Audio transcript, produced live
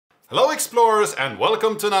Hello explorers and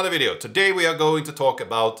welcome to another video. Today we are going to talk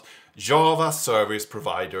about Java Service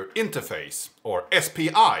Provider Interface, or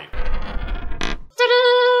SPI,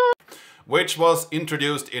 which was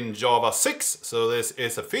introduced in Java 6. So this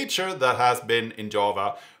is a feature that has been in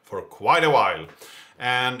Java for quite a while.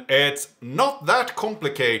 And it's not that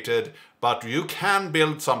complicated, but you can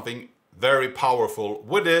build something very powerful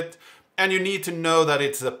with it. And you need to know that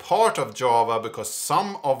it's a part of Java because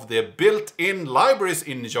some of the built-in libraries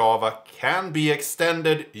in Java can be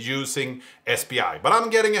extended using SPI. But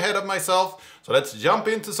I'm getting ahead of myself, so let's jump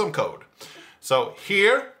into some code. So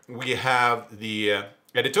here we have the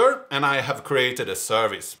editor, and I have created a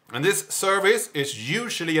service. And this service is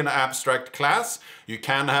usually an abstract class. You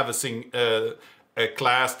can have a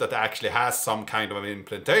class that actually has some kind of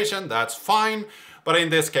implementation, that's fine. But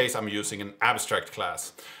in this case, I'm using an abstract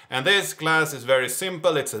class. And this class is very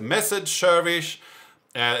simple. It's a message service.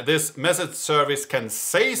 This message service can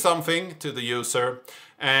say something to the user,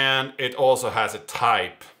 and it also has a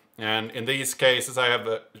type. And in these cases, I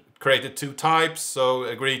have created two types, so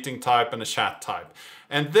a greeting type and a chat type.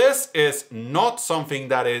 And this is not something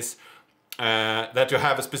that is that you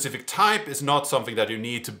have a specific type is not something that you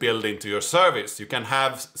need to build into your service. You can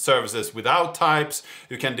have services without types,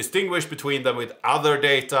 you can distinguish between them with other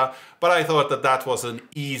data, but I thought that that was an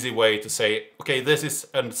easy way to say, okay, this is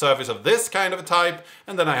a service of this kind of a type,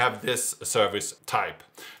 and then I have this service type.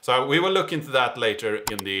 So we will look into that later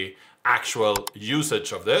in the actual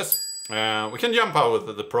usage of this. We can jump out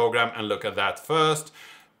of the program and look at that first.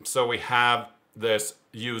 So we have this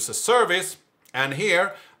use a service, and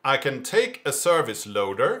here I can take a service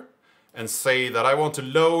loader and say that I want to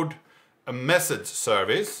load a message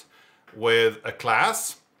service with a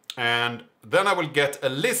class, and then I will get a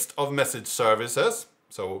list of message services,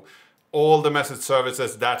 so all the message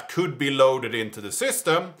services that could be loaded into the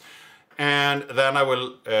system, and then I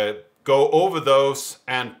will go over those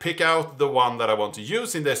and pick out the one that I want to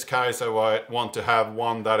use. In this case, I want to have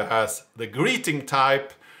one that has the greeting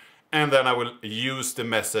type, and then I will use the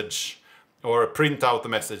message or print out the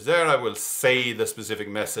message there. I will say the specific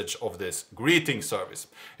message of this greeting service.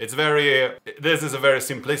 This is a very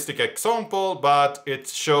simplistic example, but it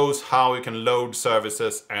shows how you can load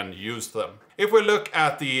services and use them. If we look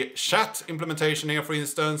at the chat implementation here, for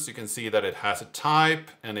instance, you can see that it has a type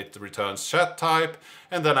and it returns chat type.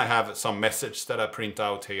 And then I have some message that I print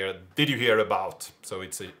out here. Did you hear about? So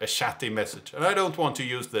it's a chatty message. And I don't want to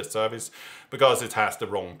use this service because it has the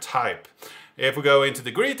wrong type. If we go into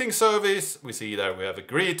the greeting service, we see that we have a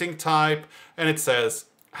greeting type and it says,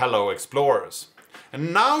 hello explorers.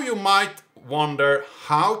 And now you might wonder,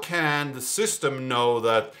 how can the system know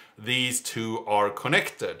that these two are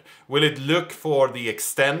connected? Will it look for the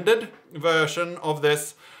extended version of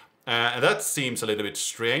this? That seems a little bit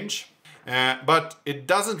strange, but it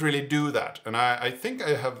doesn't really do that. And I think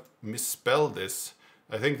I have misspelled this.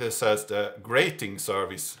 I think this says the greeting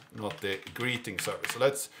service, not the greeting service. So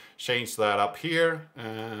let's change that up here.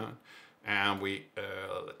 And we,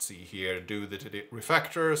 let's see here, do the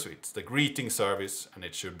refactor. So it's the greeting service and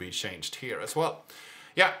it should be changed here as well.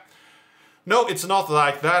 Yeah, no, it's not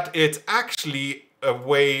like that. It's actually a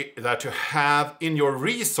way that you have in your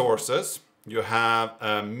resources. You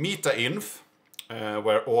have meta-inf,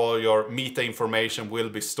 where all your meta information will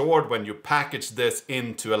be stored when you package this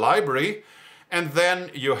into a library. And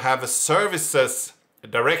then you have a services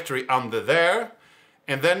directory under there.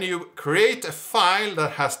 And then you create a file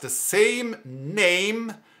that has the same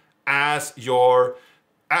name as your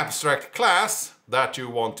abstract class that you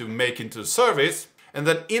want to make into a service. And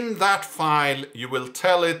then in that file, you will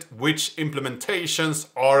tell it which implementations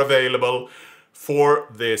are available for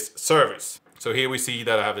this service. So here we see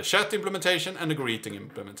that I have a chat implementation and a greeting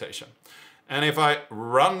implementation. And if I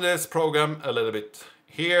run this program a little bit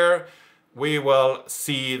here, we will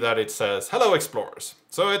see that it says, hello explorers.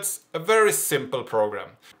 So it's a very simple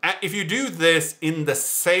program. And if you do this in the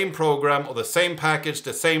same program or the same package,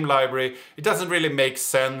 the same library, it doesn't really make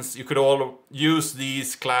sense. You could all use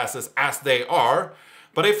these classes as they are.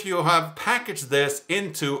 But if you have packaged this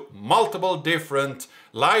into multiple different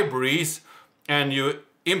libraries and you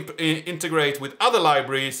integrate with other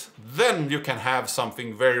libraries, then you can have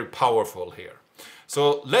something very powerful here.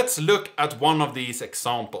 So let's look at one of these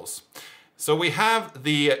examples. So we have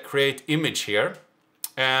the create image here,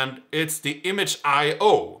 and it's the image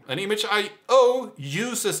IO. And image IO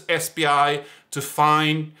uses SPI to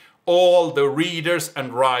find all the readers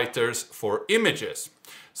and writers for images.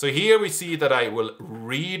 So here we see that I will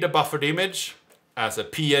read a buffered image as a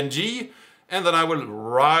PNG, and then I will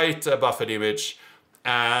write a buffered image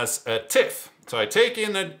as a TIFF. So I take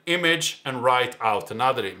in an image and write out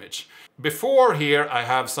another image. Before here I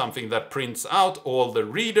have something that prints out all the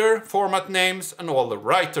reader format names and all the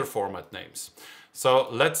writer format names. So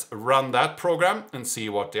let's run that program and see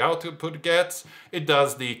what the output gets. It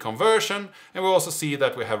does the conversion, and we also see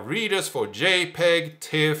that we have readers for JPEG,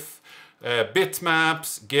 TIFF,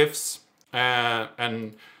 bitmaps, GIFs,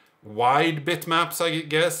 and wide bitmaps, I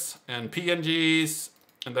guess, and PNGs,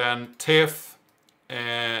 and then TIFF,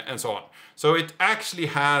 and so on. So it actually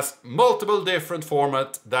has multiple different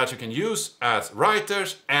formats that you can use as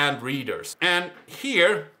writers and readers. And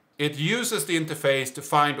here it uses the interface to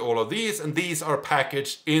find all of these, and these are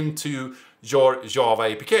packaged into your Java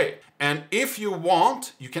APK. And if you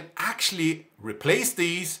want, you can actually replace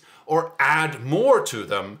these or add more to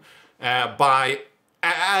them by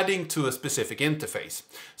adding to a specific interface.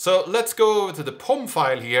 So let's go over to the POM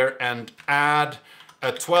file here and add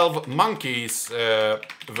a 12 monkeys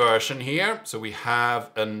version here. So we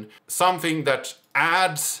have something that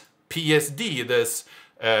adds PSD, this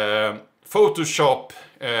Photoshop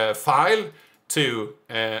file to,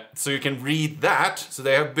 so you can read that. So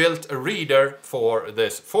they have built a reader for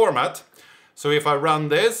this format. So if I run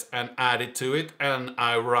this and add it to it and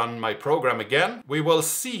I run my program again, we will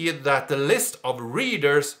see that the list of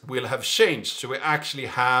readers will have changed. So we actually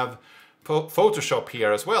have Photoshop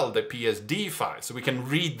here as well, the PSD file. So we can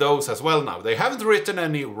read those as well now. They haven't written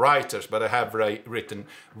any writers, but they have written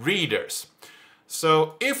readers.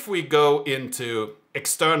 So if we go into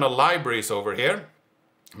external libraries over here,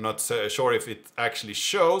 I'm not sure if it actually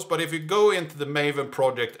shows, but if you go into the Maven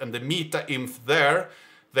project and the meta-inf there,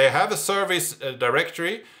 they have a service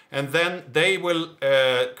directory, and then they will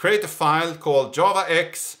create a file called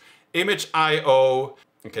javax image.io.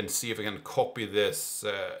 You can see if I can copy this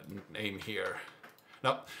name here.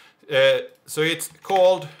 Now, so it's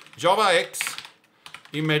called javax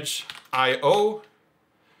image.io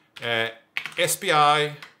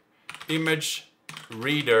SPI image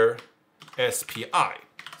reader SPI.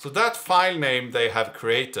 So that file name they have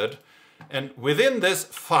created, and within this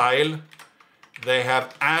file they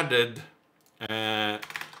have added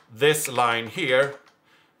this line here.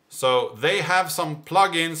 So they have some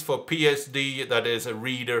plugins for PSD, that is a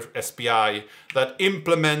reader SPI, that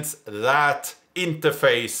implements that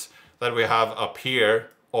interface that we have up here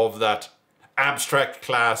of that abstract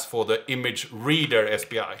class for the image reader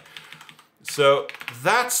SPI. So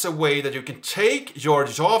that's a way that you can take your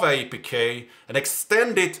Java APK and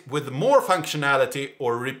extend it with more functionality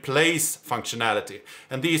or replace functionality.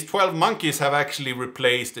 And these 12 monkeys have actually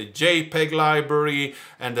replaced the JPEG library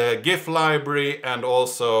and the GIF library and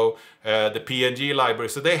also the PNG library.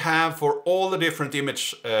 So they have, for all the different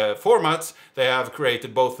image formats, they have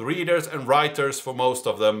created both readers and writers for most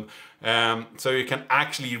of them. So you can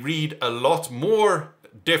actually read a lot more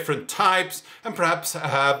different types and perhaps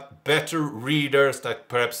have better readers that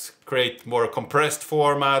perhaps create more compressed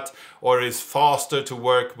format or is faster to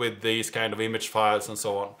work with these kind of image files and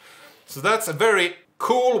so on. So that's a very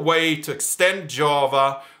cool way to extend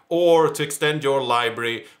Java or to extend your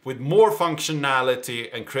library with more functionality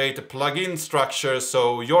and create a plugin structure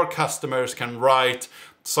so your customers can write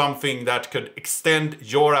something that could extend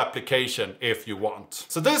your application if you want.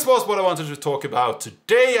 So this was what I wanted to talk about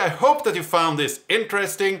today. I hope that you found this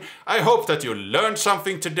interesting. I hope that you learned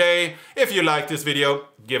something today. If you liked this video,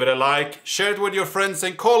 give it a like, share it with your friends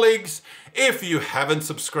and colleagues. If you haven't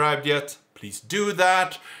subscribed yet, please do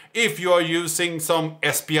that. If you are using some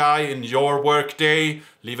SPI in your workday,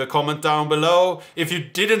 leave a comment down below. If you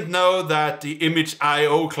didn't know that the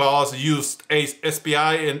image.io class used a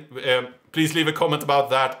SPI please leave a comment about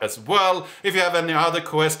that as well. If you have any other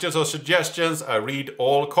questions or suggestions, I read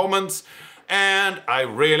all comments. And I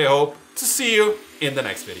really hope to see you in the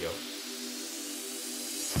next video.